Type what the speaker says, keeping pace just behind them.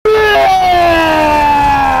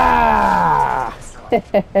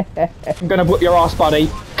I'm gonna whip your ass, buddy.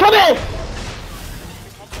 Come here!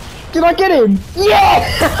 Did I get him? Yeah!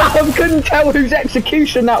 I couldn't tell whose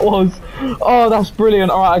execution that was. Oh, that's brilliant.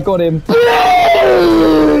 Alright, I got him. Come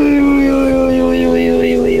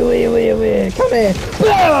here.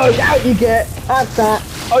 Out you get. Have that.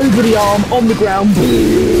 Over the arm, on the ground.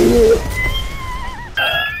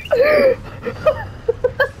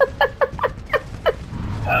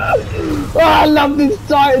 Oh, I love this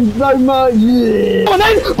Titan so much. Come on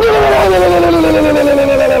then.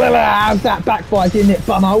 Have that backfire, didn't it,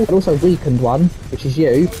 bumhole? I also weakened one, which is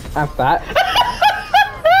you. Have that.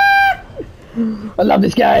 I love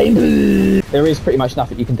this game. There is pretty much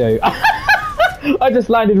nothing you can do. I just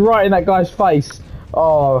landed right in that guy's face.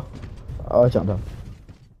 Oh, I jumped on.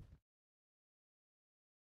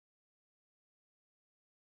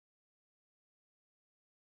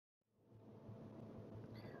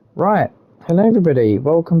 Right, hello everybody,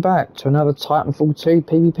 welcome back to another Titanfall 2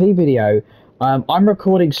 PvP video. I'm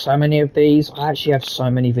recording so many of these. I actually have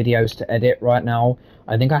so many videos to edit right now.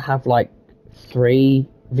 I think I have like 3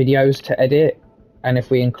 videos to edit, and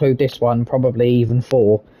if we include this one, probably even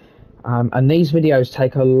 4. And these videos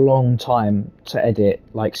take a long time to edit,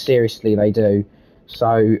 like seriously they do.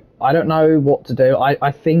 So I don't know what to do.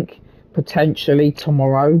 I think potentially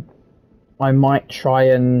tomorrow I might try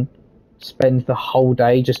and spend the whole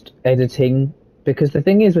day just editing, because the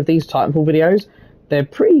thing is with these Titanfall videos, they're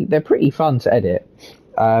pretty fun to edit,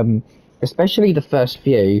 especially the first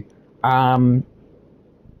few,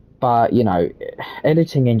 but you know,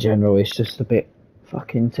 editing in general is just a bit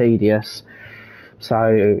fucking tedious,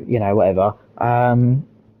 so you know, whatever.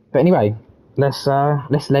 But anyway, let's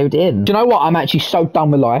load in. Do you know what, I'm actually so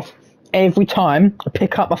done with life. Every time I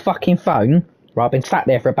pick up my fucking phone, right, I've been sat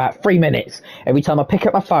there for about 3 minutes, every time I pick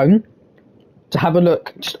up my phone to have a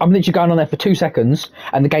look, I'm literally going on there for 2 seconds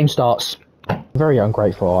and the game starts. Very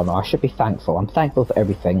ungrateful, aren't I? I should be thankful. I'm thankful for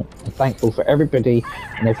everything. I'm thankful for everybody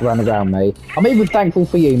and everyone around me. I'm even thankful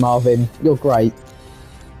for you, Marvin. You're great.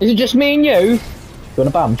 Is it just me and you? You want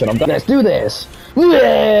a bum? Let's do this. I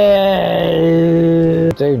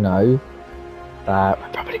do know that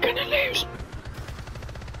we're probably going to lose.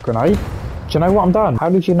 Grenade? Do you know what I'm done? How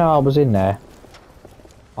did you know I was in there?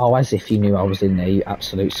 Oh, as if you knew I was in there, you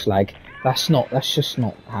absolute slag. That's just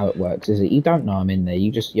not how it works, is it? You don't know I'm in there,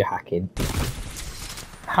 you're hacking.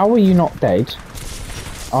 How are you not dead?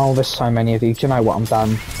 Oh, there's so many of you. Do you know what, I'm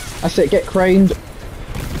done. That's it, get creamed.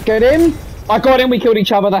 Get him! I got him, we killed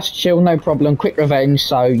each other, that's chill, no problem. Quick revenge,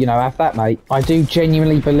 so, you know, have that, mate. I do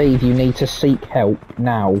genuinely believe you need to seek help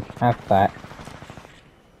now. Have that.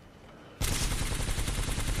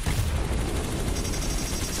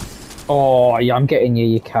 Oh, yeah, I'm getting you,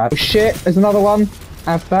 you cat. Oh, shit, there's another one.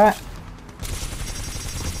 Have that.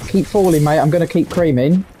 Keep falling, mate. I'm going to keep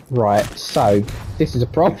creaming. Right, so this is a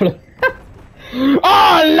problem.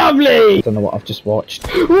 Oh, lovely! I don't know what I've just watched.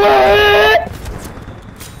 So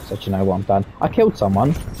do you know what, I'm done. I killed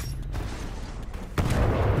someone.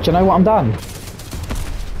 Do you know what, I'm done.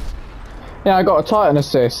 Yeah, I got a Titan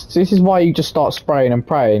assist. This is why you just start spraying and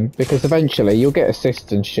praying, because eventually you'll get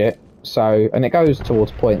assists and shit. So, and it goes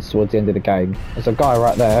towards points towards the end of the game. There's a guy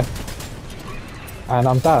right there. And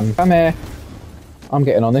I'm done. Come here. I'm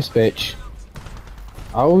getting on this bitch.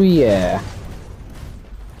 Oh yeah.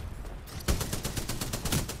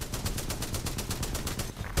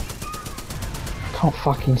 Can't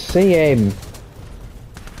fucking see him.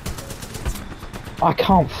 I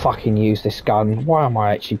can't fucking use this gun. Why am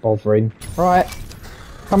I actually bothering? Right.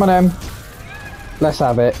 Come on then. Let's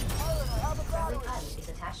have it.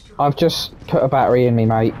 I've just put a battery in me,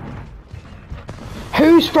 mate.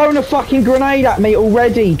 Who's thrown a fucking grenade at me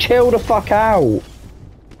already? Chill the fuck out.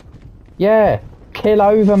 Yeah, kill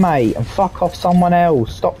over, mate, and fuck off someone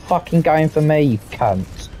else. Stop fucking going for me, you cunt.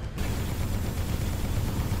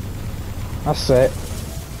 That's it.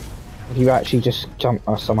 If you actually just jump...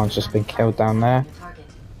 Oh, someone's just been killed down there.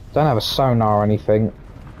 Don't have a sonar or anything.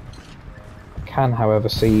 I can, however,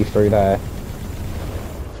 see you through there.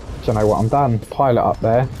 Do you know what, I'm done. Pilot up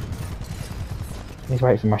there. I need to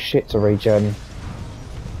wait for my shit to regen.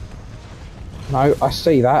 No, I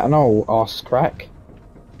see that, and oh, arse crack.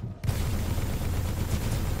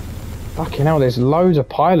 Fucking hell, there's loads of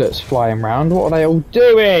pilots flying around. What are they all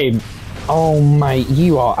doing? Oh, mate,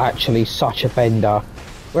 you are actually such a bender.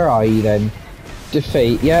 Where are you then?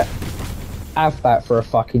 Defeat, yeah. Have that for a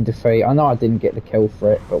fucking defeat. I know I didn't get the kill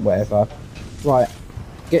for it, but whatever. Right,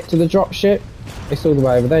 get to the dropship. It's all the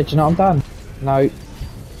way over there. Do you know what, I'm done? No.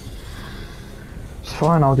 It's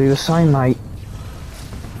fine, I'll do the same, mate.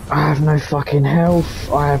 I have no fucking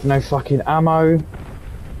health. I have no fucking ammo.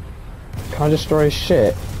 Can I destroy his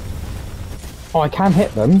shit? Oh, I can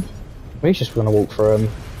hit them. He's just gonna walk through them.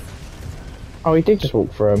 Oh, he did just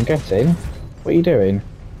walk through them. Get in. What are you doing?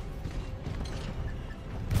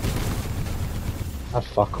 I'd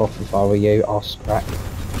fuck off if I were you, arse crack.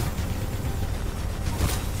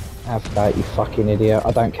 Have that, you fucking idiot.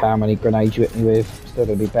 I don't care how many grenades you hit me with. Still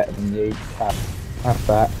gonna be better than you. Have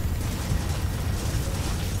that.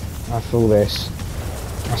 That's all this.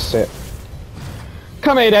 That's it.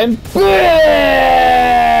 Come here then.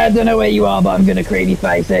 I don't know where you are, but I'm gonna cream your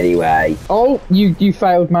face anyway. Oh, you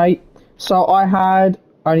failed, mate. So I had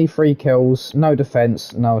only 3 kills, no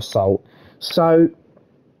defense, no assault. So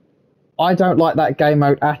I don't like that game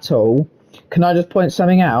mode at all. Can I just point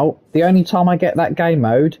something out? The only time I get that game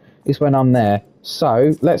mode is when I'm there.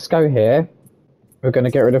 So let's go here. We're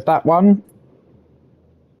gonna get rid of that one.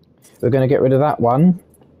 We're gonna get rid of that one.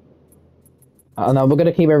 No, we're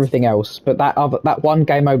gonna keep everything else. But that one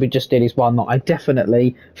game mode we just did is one that I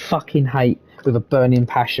definitely fucking hate with a burning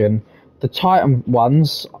passion. The Titan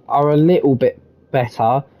ones are a little bit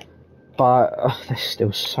better, but they're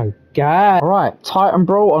still so gay. Alright, Titan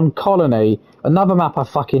Brawl on Colony. Another map I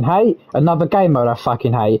fucking hate. Another game mode I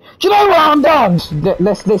fucking hate. Do you know what I'm done?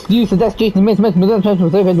 Let's use the let's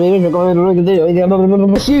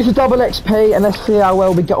use the double XP and let's see how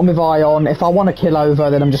well we get on with Ion. If I want to kill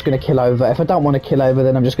over, then I'm just going to kill over. If I don't want to kill over,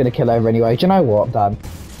 then I'm just going to kill over anyway. Do you know what? I'm done.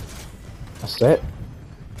 That's it.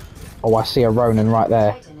 Oh, I see a Ronin right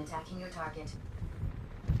there.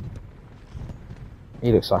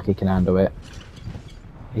 He looks like he can handle it.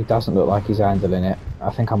 He doesn't look like he's handling it. I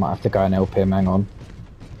think I might have to go and help him, hang on.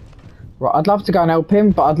 Right, I'd love to go and help him,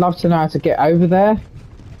 but I'd love to know how to get over there.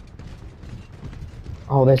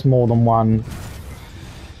 Oh, there's more than one.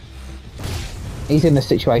 He's in the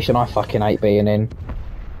situation I fucking hate being in.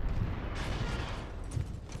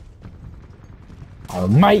 Oh,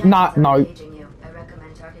 mate, no.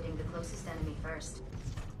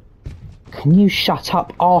 Can you shut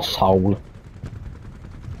up, arsehole?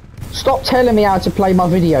 Stop telling me how to play my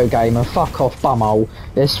video game and fuck off, bumhole.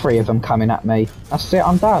 There's 3 of them coming at me. That's it,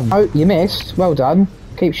 I'm done. Oh, you missed. Well done.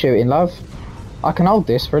 Keep shooting, love. I can hold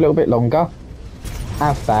this for a little bit longer.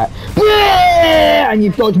 Have that. And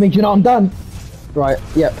you've dodged me, do you know I'm done? Right,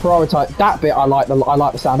 yeah, prioritise. That bit I like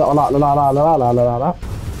the sound of. I like the la la la la la la.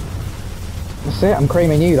 That's it, I'm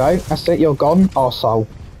creaming you though. That's it, you're gone, arsehole.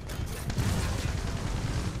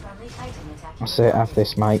 That's it, have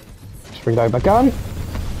this, mate. Just reload my gun.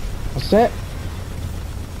 That's it.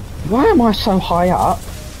 Why am I so high up?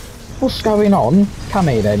 What's going on? Come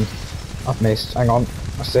here then. I've missed. Hang on.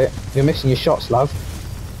 That's it. You're missing your shots, love.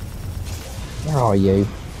 Where are you?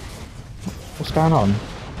 What's going on?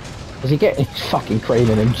 Is he getting fucking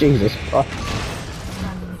creaming him? Jesus Christ.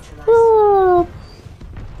 Ah.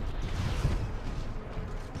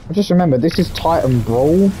 I just remember this is Titan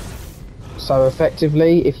Brawl. So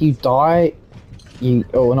effectively, if you die,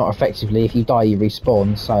 or not effectively, if you die you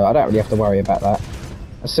respawn, so I don't really have to worry about that.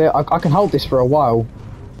 That's it, I can hold this for a while.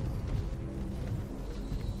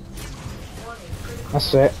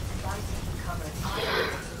 That's it.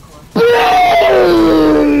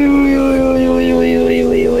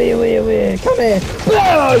 Come here!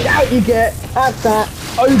 Out you get! Have that!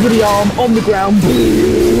 Over the arm, on the ground.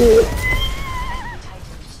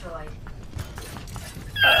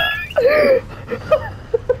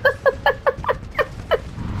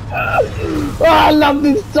 Oh, I love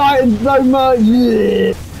this Titan so much!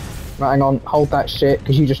 Right, hang on, hold that shit,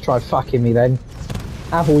 because you just tried fucking me then.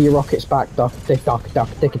 Have all your rockets back, duck.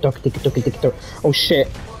 Oh shit.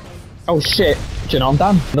 Oh shit. Do you know I'm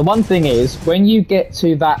done? The one thing is, when you get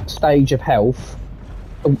to that stage of health,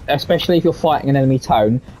 especially if you're fighting an enemy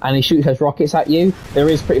tone, and he shoots those rockets at you, there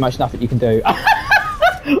is pretty much nothing you can do.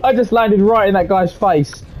 I just landed right in that guy's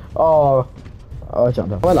face. Oh, I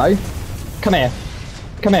jumped up. Hello. Come here.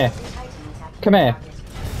 Come here. Come here.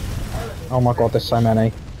 Oh my god, there's so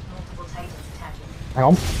many. Hang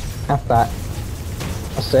on. Have that.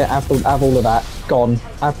 That's it. Have all of that. Gone.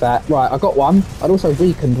 Have that. Right, I got one. I'd also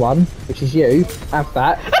weakened one, which is you. Have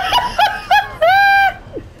that.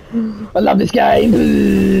 I love this game.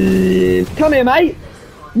 Come here, mate.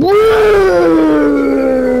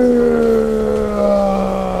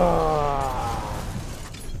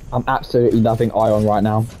 I'm absolutely loving Ion right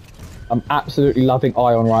now. I'm absolutely loving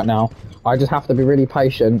Ion right now. I just have to be really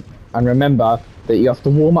patient and remember that you have to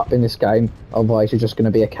warm up in this game, otherwise you're just going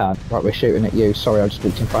to be a can. Right, we're shooting at you. Sorry, I just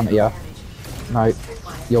walked in front of you. No,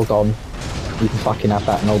 you're gone. You can fucking have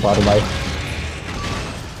that and all, by the way.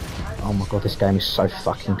 Oh my god, this game is so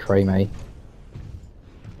fucking creamy.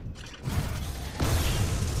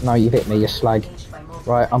 No, you hit me, you slag.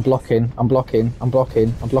 Right, I'm blocking. I'm gonna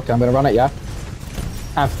run at you.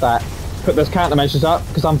 Have that. Put those countermeasures up,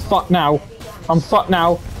 because I'm fucked now. I'm fucked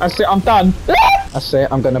now. That's it, I'm done. That's it,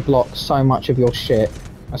 I'm going to block so much of your shit.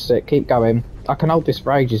 That's it, keep going. I can hold this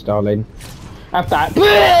for ages, darling. Have that.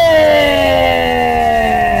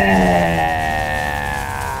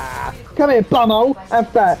 Come here, bumhole.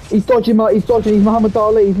 Have that. He's dodging, he's Muhammad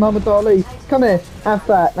Ali, he's Muhammad Ali. Come here, have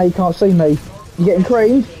that. Now you can't see me. You getting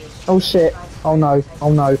creamed? Oh shit. Oh no,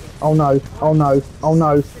 oh no, oh no, oh no, oh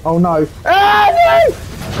no, oh no. Ah, no!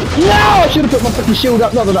 No! I should have put my fucking shield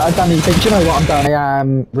up. Not that I've done anything. Do you know what? I'm done. I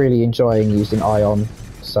am really enjoying using Ion.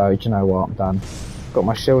 So, do you know what? I'm done. Got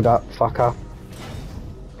my shield up, fucker.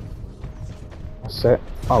 That's it.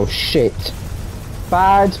 Oh shit.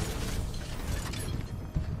 Bad.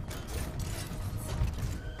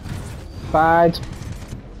 Bad.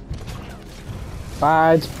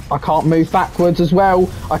 Bad. I can't move backwards as well.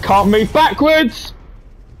 I can't move backwards!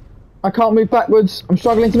 I can't move backwards. I'm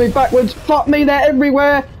struggling to move backwards. Fuck me, they're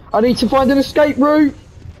everywhere. I need to find an escape route.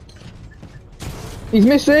 He's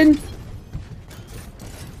missing.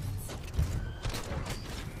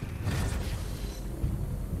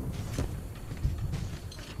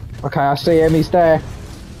 Okay, I see him. He's there.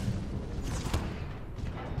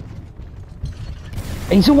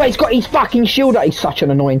 He's always got his fucking shield up. He's such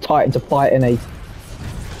an annoying Titan to fight, isn't he?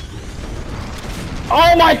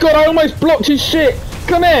 Oh my god, I almost blocked his shit.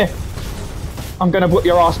 Come here. I'm gonna whip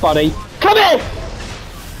your ass, buddy. Come here.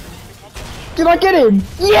 Did I get him?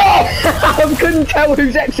 Yeah! I couldn't tell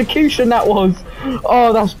whose execution that was.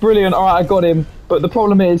 Oh, that's brilliant. Alright, I got him. But the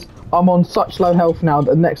problem is, I'm on such low health now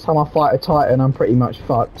that the next time I fight a Titan, I'm pretty much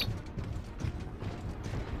fucked.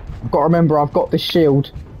 I've got to remember, I've got this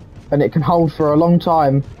shield. And it can hold for a long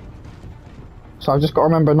time. So I've just got to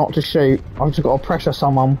remember not to shoot. I've just got to pressure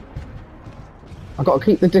someone. I've got to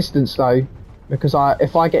keep the distance though. Because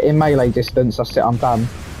if I get in melee distance, that's it, I'm done.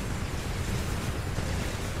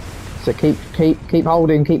 So keep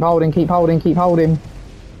holding, keep holding, keep holding, keep holding.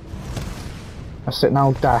 That's it,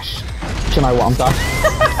 now dash. Do you know what, I'm done.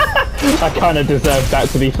 I kind of deserved that,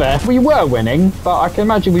 to be fair. We were winning, but I can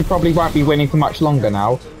imagine we probably won't be winning for much longer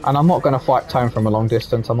now. And I'm not going to fight Tone from a long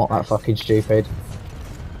distance, I'm not that fucking stupid.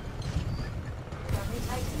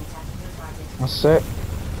 That's it.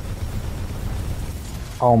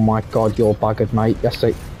 Oh my god, you're buggered, mate. That's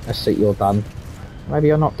it, you're done. Maybe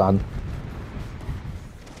you're not done.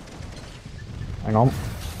 Hang on.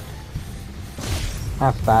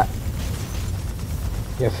 Have that.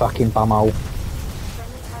 You fucking bumhole.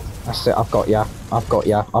 That's it, I've got ya. I've got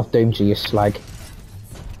ya. I've doomed you, you slag.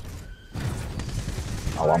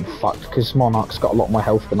 Oh, I'm fucked, because Monarch's got a lot more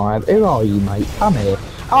health than I have. Who are you, mate? Come here.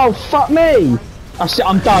 Oh, fuck me! That's it,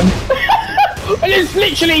 I'm done. And there's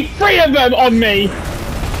literally 3 of them on me!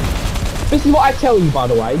 This is what I tell you, by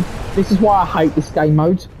the way. This is why I hate this game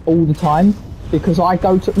mode all the time. Because I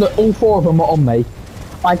go to... Look, all 4 of them are on me.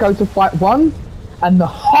 I go to fight one, and the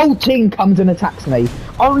whole team comes and attacks me.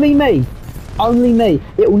 Only me. Only me.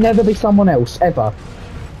 It will never be someone else, ever.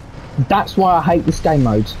 That's why I hate this game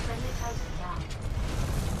mode.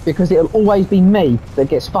 Because it'll always be me that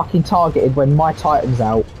gets fucking targeted when my Titan's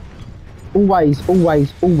out. Always,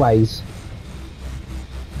 always, always.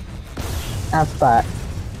 Have that.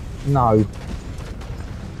 No.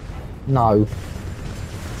 No.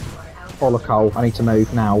 Follicle. I need to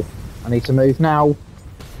move now. I need to move now.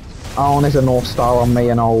 Oh, and there's a North Star on me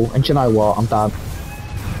and all. And do you know what? I'm done.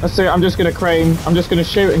 That's it. I'm just gonna cream. I'm just gonna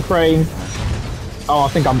shoot and cream. Oh,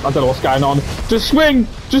 I don't know what's going on. Just swing.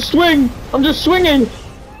 Just swing. I'm just swinging.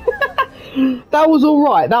 That was all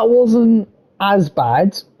right. That wasn't as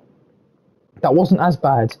bad. That wasn't as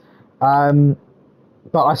bad.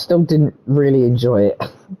 But I still didn't really enjoy it.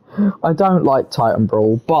 I don't like Titan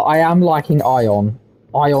Brawl, but I am liking Ion.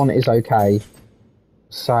 Ion is okay.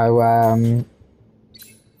 So,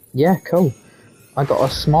 yeah, cool. I got a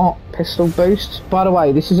smart pistol boost. By the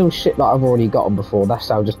way, this is all shit that I've already gotten before. That's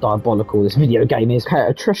how just diabolical this video game is. Okay,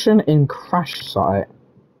 attrition in Crash Site.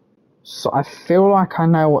 So I feel like I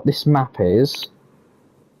know what this map is,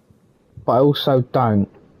 but I also don't.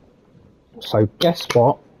 So guess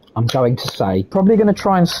what I'm going to say? Probably going to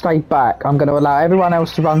try and stay back. I'm going to allow everyone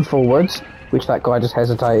else to run forwards, which that guy just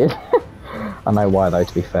hesitated. I know why though,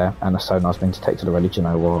 to be fair. And the sonar's been detected already. Do you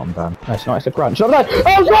know what? I'm done. No, it's not. It's a grunge. I'm done.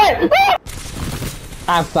 I was right!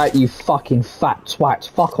 Have that, you fucking fat twat.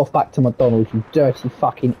 Fuck off back to McDonald's, you dirty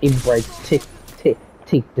fucking inbred tick.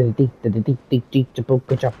 I'm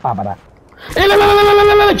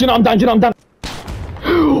done.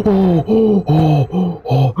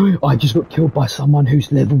 I just got killed by someone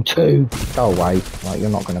who's level 2. Go away. Like, you're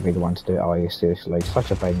not going to be the one to do it, are you? Seriously.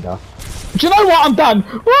 Such a banger. Do you know what? I'm done.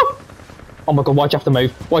 Oh my god, why'd you have to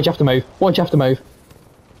move? Why'd you have to move? Why'd you have to move?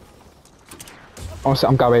 Honestly,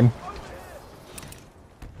 I'm going.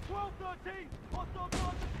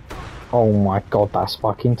 Oh my god, that's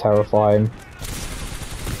fucking terrifying.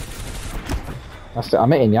 That's it,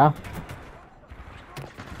 I'm hitting ya.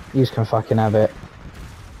 You can fucking have it.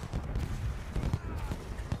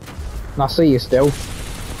 And I see you still.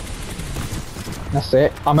 That's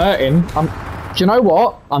it. I'm hurting. Do you know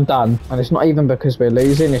what? I'm done. And it's not even because we're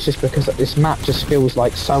losing, it's just because this map just feels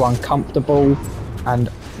like so uncomfortable and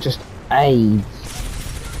just AIDS.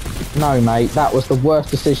 No, mate, that was the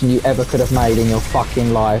worst decision you ever could have made in your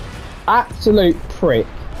fucking life. Absolute prick.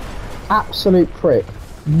 Absolute prick.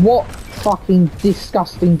 What fucking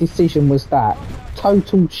disgusting decision was that?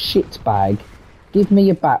 Total shitbag. Give me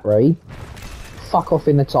your battery. Fuck off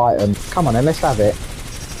in the Titan. Come on then, let's have it.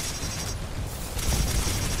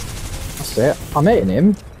 That's it. I'm hitting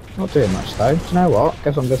him. Not doing much though. Do you know what?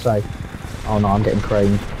 Guess what I'm gonna say? Oh no, I'm getting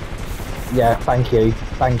creamed. Yeah, thank you.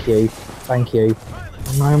 Thank you. Thank you.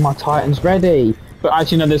 Oh no, my Titan's ready. But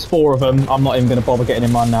actually no, there's 4 of them. I'm not even gonna bother getting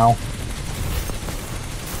in one now.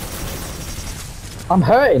 I'm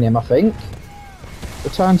hurting him, I think.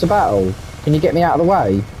 Return to battle. Can you get me out of the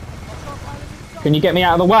way? Can you get me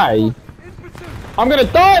out of the way? I'm gonna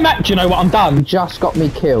die, Matt! Do you know what? I'm done. Just got me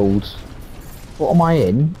killed. What am I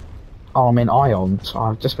in? Oh, I'm in Ions.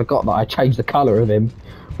 I just forgot that I changed the colour of him.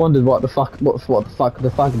 Wondered what the fuck,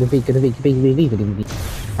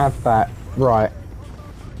 Have that. Right.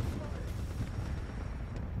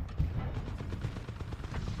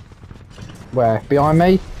 Where? Behind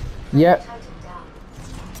me? Yep.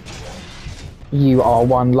 You are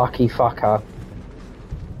one lucky fucker.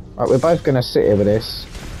 Right, we're both gonna sit here with this.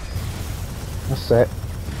 That's it.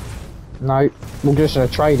 No, we're just gonna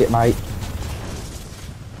trade it, mate.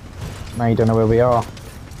 Now you don't know where we are.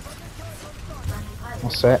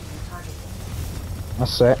 That's it.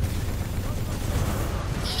 That's it.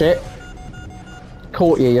 Shit.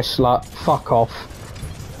 Caught you, you slut. Fuck off.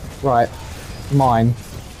 Right. Mine.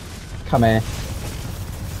 Come here.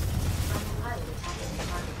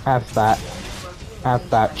 Have that. Have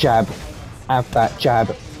that jab. Have that jab.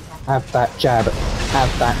 Have that jab.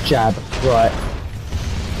 Have that jab. Right.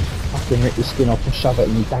 Fucking rip your skin off and shove it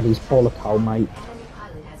in your daddy's bollock hole, mate.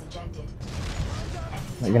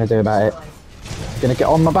 What are you gonna do about it? You gonna get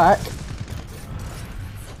on my back?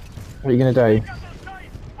 What are you gonna do?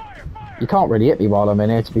 You can't really hit me while I'm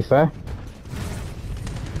in here, to be fair.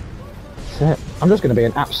 That's it. I'm just gonna be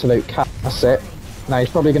an absolute cat. That's it. No,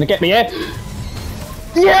 he's probably gonna get me here.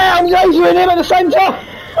 Yeah, I'm lasering him at the same time!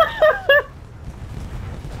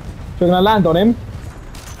 So we're gonna land on him.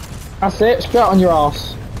 That's it, straight on your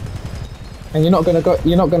ass. And you're not gonna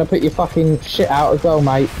put your fucking shit out as well,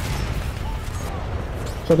 mate.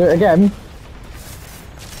 Shall I do it again?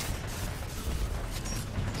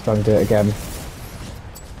 Let's go and do it again. Do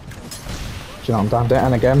you know what I'm done? Do it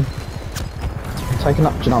and again. I'm taking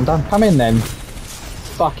up. Do you know what I'm done? Come in then.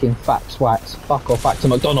 Fucking fat swats. Fuck off back to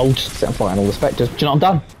McDonald's. Sit and fighting all the spectres. Do you know what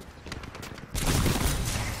I'm done?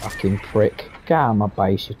 Fucking prick. Get out of my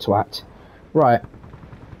base, you twat. Right.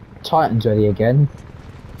 Titan's ready again.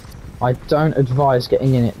 I don't advise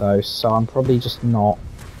getting in it though, so I'm probably just not.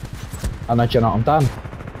 I know, do you know what I'm done?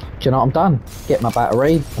 Do you know what I'm done? Get my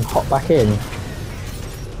battery and hop back in.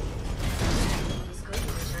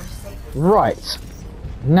 Right.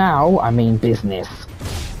 Now I mean business.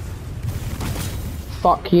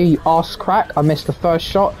 Fuck you, you arse crack. I missed the first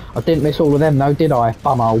shot. I didn't miss all of them though, did I?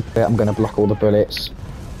 Bumhole. I'm gonna block all the bullets.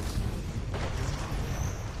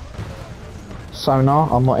 Sonar,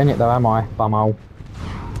 I'm not in it though, am I? Bumhole.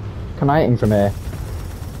 Can I hit him from here?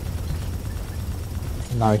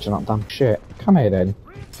 No, you're not done. Shit. Come here then.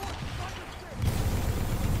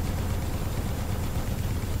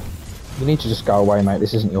 You need to just go away, mate.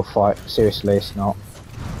 This isn't your fight. Seriously, it's not.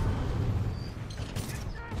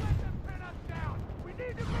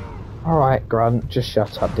 Alright, Grunt. Just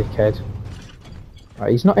shut up, dickhead.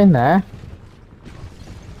 Right, he's not in there.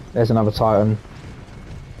 There's another Titan.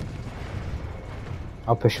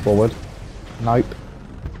 I'll push forward. Nope.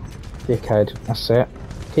 Dickhead. That's it.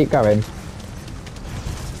 Keep going.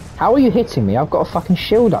 How are you hitting me? I've got a fucking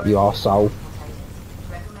shield up, you arsehole.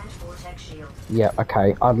 Yeah,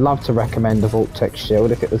 okay. I'd love to recommend a Vortex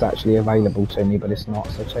shield if it was actually available to me, but it's not.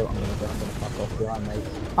 So tell you what I'm gonna do. I'm gonna fuck off behind me.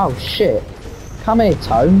 Oh shit. Come here,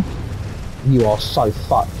 Tone. You are so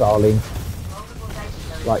fucked, darling.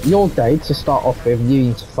 Right, you're dead to start off with. You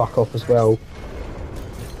need to fuck off as well.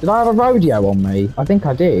 Did I have a rodeo on me? I think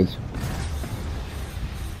I did.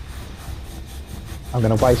 I'm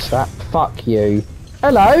gonna waste that. Fuck you.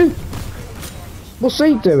 Hello? What's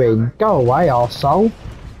he doing? Go away, arsehole.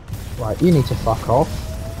 Right, you need to fuck off.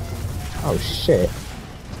 Oh shit.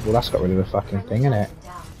 Well, that's got rid of the fucking thing, innit?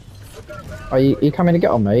 Are you coming to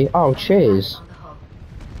get on me? Oh, cheers.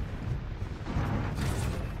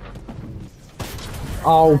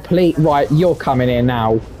 Oh, please. Right, you're coming in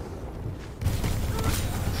now.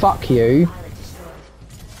 Fuck you.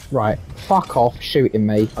 Right, fuck off shooting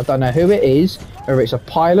me. I don't know who it is, whether it's a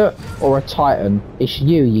pilot or a Titan. It's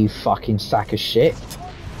you, you fucking sack of shit.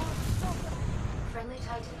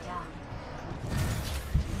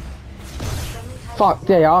 Fuck,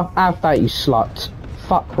 there you are. Have that, you slut.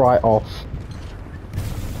 Fuck right off.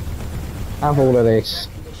 Have all of this.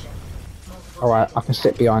 Alright, I can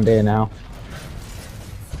sit behind here now.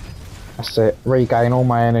 That's it. Regain all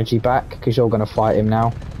my energy back, because you're going to fight him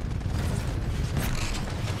now.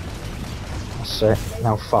 That's it.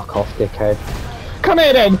 Now fuck off, dickhead. Come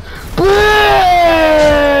here then!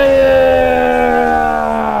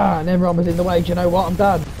 And everyone was in the way. Do you know what? I'm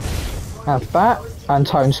done. Have that. And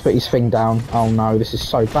Tone spit his thing down. Oh no, this is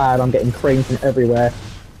so bad. I'm getting cream from everywhere.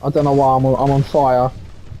 I don't know why I'm on fire.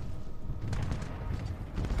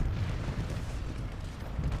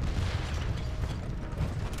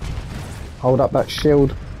 Hold up that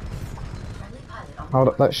shield. Hold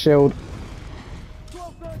up that shield.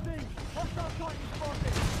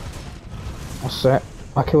 That's it.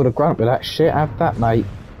 I killed a grunt with that shit. Have that, mate.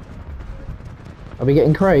 Are we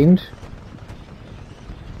getting creamed?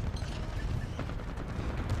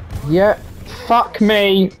 Yeah. Fuck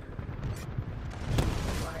me.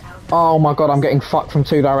 Oh my god, I'm getting fucked from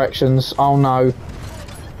two directions. Oh no.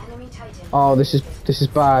 Oh, this is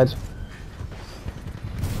bad.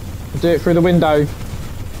 Do it through the window.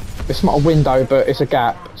 It's not a window, but it's a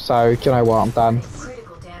gap. So, do you know what? I'm done.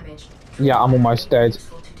 Yeah, I'm almost dead.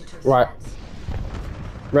 Right.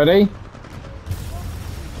 Ready?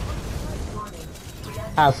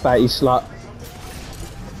 Have that, you slut.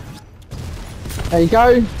 There you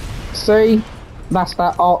go. See? That's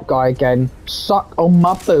that art guy again. Suck on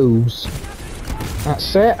my boobs.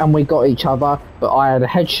 That's it, and we got each other, but I had a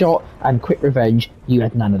headshot and quick revenge. You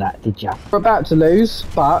had none of that, did ya? We're about to lose,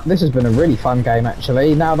 but this has been a really fun game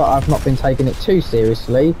actually. Now that I've not been taking it too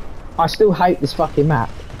seriously, I still hate this fucking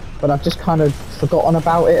map, but I've just kind of forgotten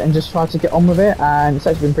about it and just tried to get on with it, and it's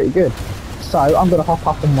actually been pretty good. So I'm gonna hop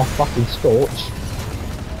up on my fucking Scorch,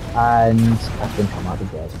 and I think I might be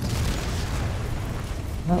dead.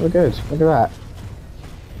 That we're good. Look at that.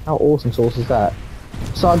 How awesome sauce is that?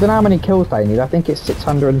 So I don't know how many kills they need. I think it's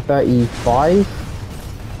 635.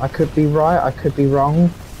 I could be right, I could be wrong.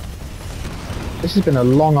 This has been a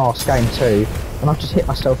long ass game too, and I've just hit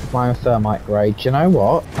myself with my own thermite grade. Do you know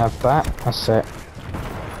what? Have that. That's it.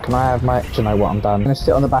 Can I have my... Do you know what? I'm done. I'm going to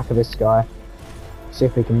sit on the back of this guy. See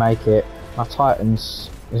if we can make it. My Titans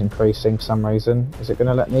is increasing for some reason. Is it going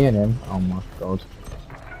to let me in him? Oh my god.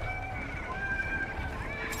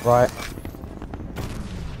 Right.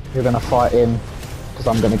 You're going to fight him, because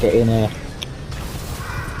I'm going to get in here.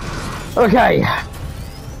 Okay.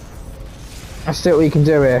 Let's see what we can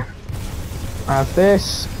do here. I have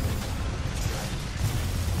this.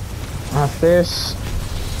 I have this.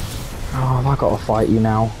 Oh, have I got to fight you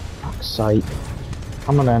now? Fuck's sake.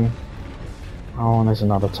 Come on then. Oh, and there's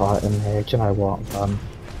another Titan here. Do you know what? I'm done.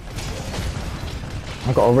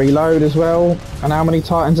 I've got to reload as well. And how many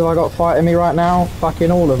Titans have I got fighting me right now?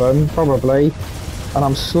 Fucking all of them, probably. And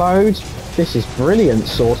I'm slowed. This is brilliant,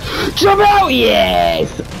 Sauce. Jump out,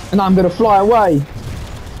 yes! And I'm going to fly away.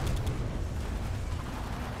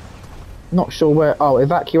 Not sure where... Oh,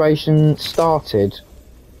 evacuation started.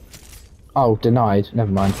 Oh, denied.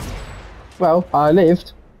 Never mind. Well, I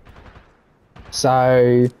lived.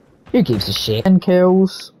 So, who gives a shit? 10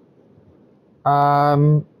 kills.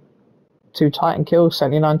 2 Titan kills,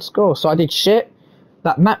 79 to score. So I did shit.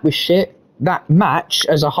 That map was shit. That match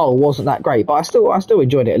as a whole wasn't that great, but I still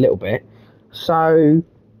enjoyed it a little bit. So,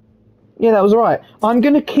 yeah, that was alright. I'm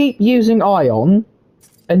going to keep using Ion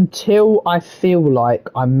until I feel like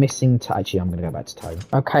I'm missing... Actually, I'm going to go back to Tone.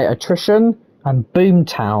 Okay, Attrition and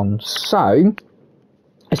Boomtown. So,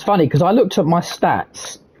 it's funny, because I looked at my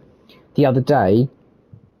stats the other day,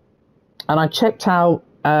 and I checked out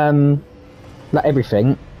like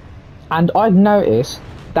everything, and I've noticed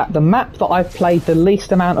that the map that I've played the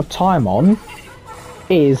least amount of time on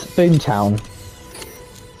is Boomtown.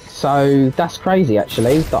 So that's crazy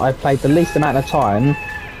actually, that I've played the least amount of time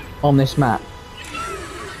on this map.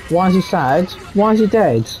 Why is he sad? Why is he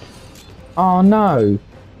dead? Oh no. Do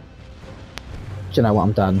you know what?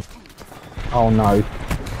 I'm done. Oh no. Do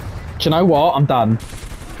you know what? I'm done.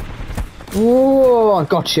 Oh, I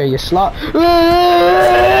got you, you slut.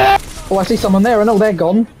 Oh, I see someone there and all, they're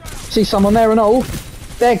gone. See someone there and all,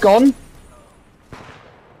 they're gone.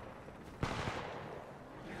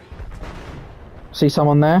 See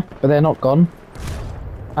someone there, but they're not gone.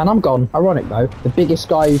 And I'm gone. Ironic though. The biggest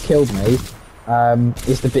guy who killed me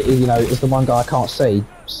is the one guy I can't see.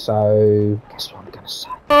 So guess what I'm gonna say.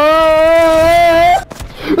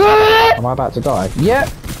 Am I about to die? Yep.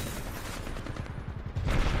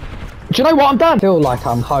 Do you know what? I'm done. I feel like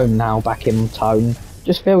I'm home now, back in Tone.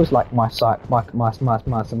 Just feels like my can't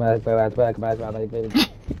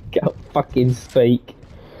fucking speak.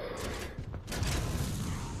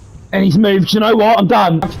 And he's moved. Do you know what? I'm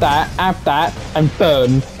done. Have that, and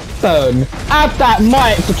burn. Have that,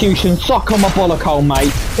 my execution. Suck on my bollock,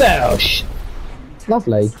 mate. Oh,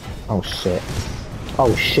 lovely. Oh shit.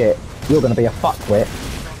 Oh shit. You're gonna be a fuckwit.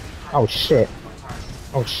 Oh shit.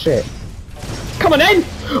 Oh shit. Come on in!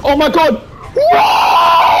 Oh my god!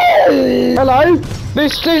 Whoa! Hello?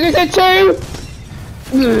 This is it too?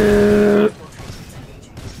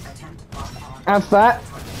 Have that.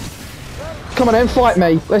 Come on in, fight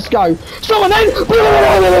me. Let's go. Someone in!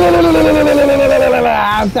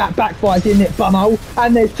 Have that backfire, didn't it, bumhole?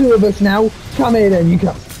 And there's two of us now. Come here then, you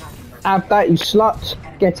go. Have that, you slut.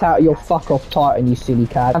 Get out of your fuck off Titan, you silly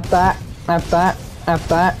cad. Have that, have that, have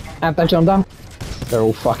that, have that, John done. They're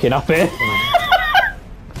all fucking up here.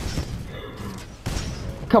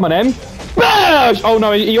 Come on in. Bash! Oh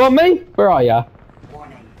no, are you on me? Where are ya?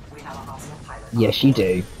 Yes, you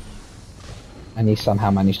do. And he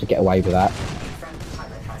somehow managed to get away with that.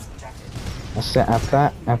 That's it, have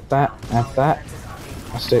that, have that, have that.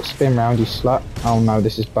 That's it, spin round, you slut. Oh no,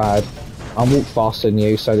 this is bad. I walk faster than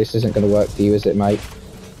you, so this isn't going to work for you, is it, mate?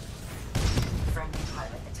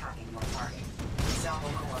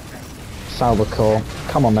 Salva core.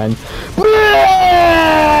 Come on, then.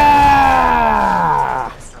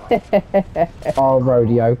 Oh,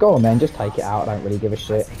 rodeo. Go on, then. Just take it out. I don't really give a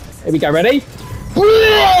shit. Here we go. Ready?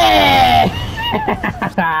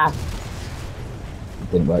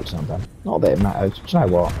 Didn't work, so I'm done. Not that it matters. Do you know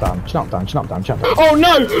what? I'm done. Do you know what I'm done? Do you know what I'm done? Do you know what I'm done? Oh, no!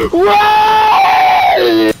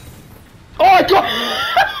 Oh, I got...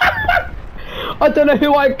 I don't know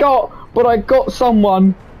who I got, but I got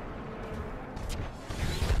someone.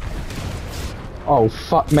 Oh,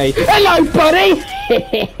 fuck me. Hello, buddy!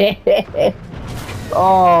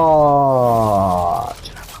 Oh.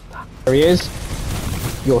 There he is.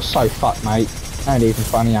 You're so fucked, mate. Ain't even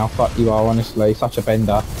funny how fucked you are, honestly. Such a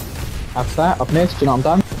bender. Have that. I've missed. Do you know what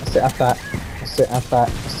I'm done? That's it, have that. That's it, have that.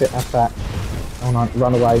 That's it, have that. Oh no,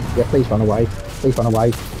 run away. Yeah, please run away. Please run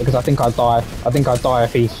away. Because I think I'd die. I think I'd die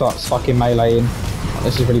if he starts fucking meleeing.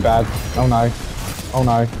 This is really bad. Oh no. Oh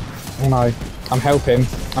no. Oh no. I'm helping.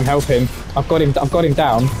 I'm helping. I've got him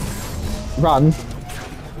down. Run.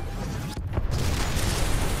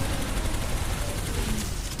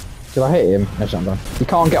 Did I hit him? No, I'm done. You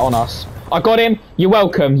can't get on us. I got him. You're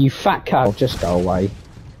welcome, you fat cat. Oh, just go away.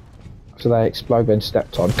 So they explode when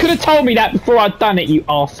stepped on. Could have told me that before I'd done it, you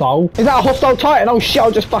arsehole. Is that a hostile Titan? Oh shit, I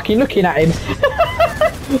was just fucking looking at him.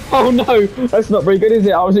 Oh no, that's not very good, is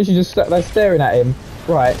it? I was literally just there staring at him.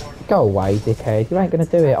 Right, go away, dickhead. You ain't gonna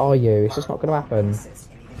do it, are you? It's just not gonna happen.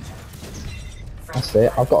 That's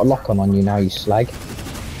it. I've got a lock on you now, you slag.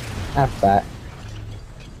 Have that.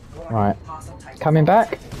 Right. Coming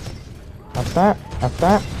back. Have that. Have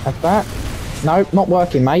that. Have that. No, not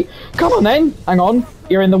working, mate. Come on then. Hang on.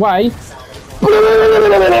 You're in the way.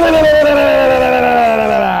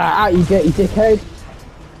 Out you get, you dickhead.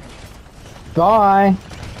 Bye.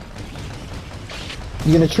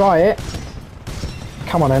 You gonna try it?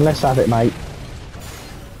 Come on then, let's have it, mate.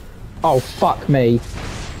 Oh, fuck me.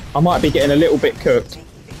 I might be getting a little bit cooked.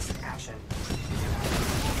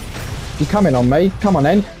 You coming on me? Come on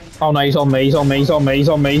then. Oh no, he's on me, he's on me, he's on me, he's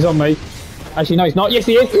on me, he's on me. Actually, no, he's not. Yes,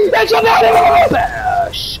 he is. That's on me!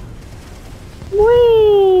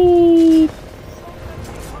 Whee!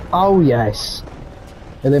 Oh, yes.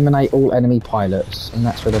 Eliminate all enemy pilots, and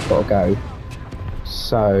that's where they've got to go.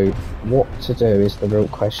 So, what to do is the real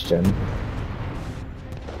question.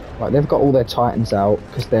 Right, they've got all their Titans out,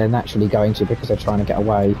 because they're naturally going to, because they're trying to get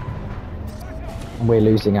away. And we're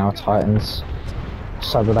losing our Titans.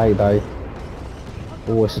 So do they, though.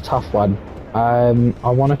 Oh, it's a tough one. I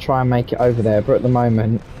want to try and make it over there, but at the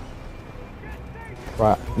moment...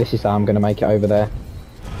 Right, this is how I'm going to make it over there.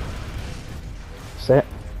 Sit.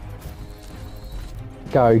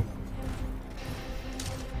 Go.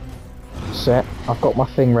 Sit. I've got my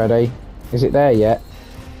thing ready. Is it there yet?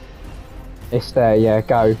 It's there, yeah,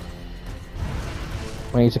 go.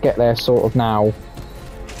 We need to get there sort of now.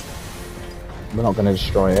 We're not going to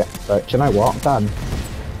destroy it, but do you know what? I'm done.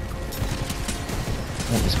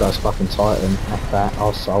 I think this guy's fucking Titan. F that,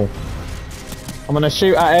 arsehole. I'm gonna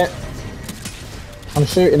shoot at it. I'm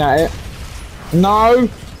shooting at it. No!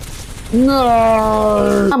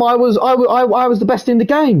 No! Damn, I was the best in the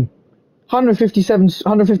game.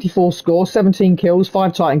 154 score, 17 kills,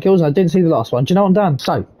 5 Titan kills, and I didn't see the last one. Do you know what I'm done?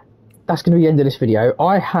 So, that's going to be the end of this video.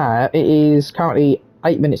 It is currently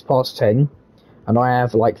 8 minutes past 10, and I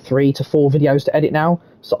have like 3 to 4 videos to edit now.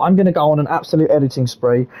 So I'm going to go on an absolute editing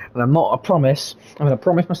spree, and I'm going to promise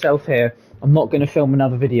myself here, I'm not going to film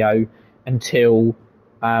another video until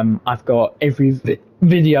I've got every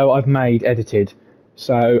video I've made edited.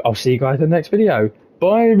 So I'll see you guys in the next video.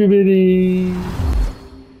 Bye everybody!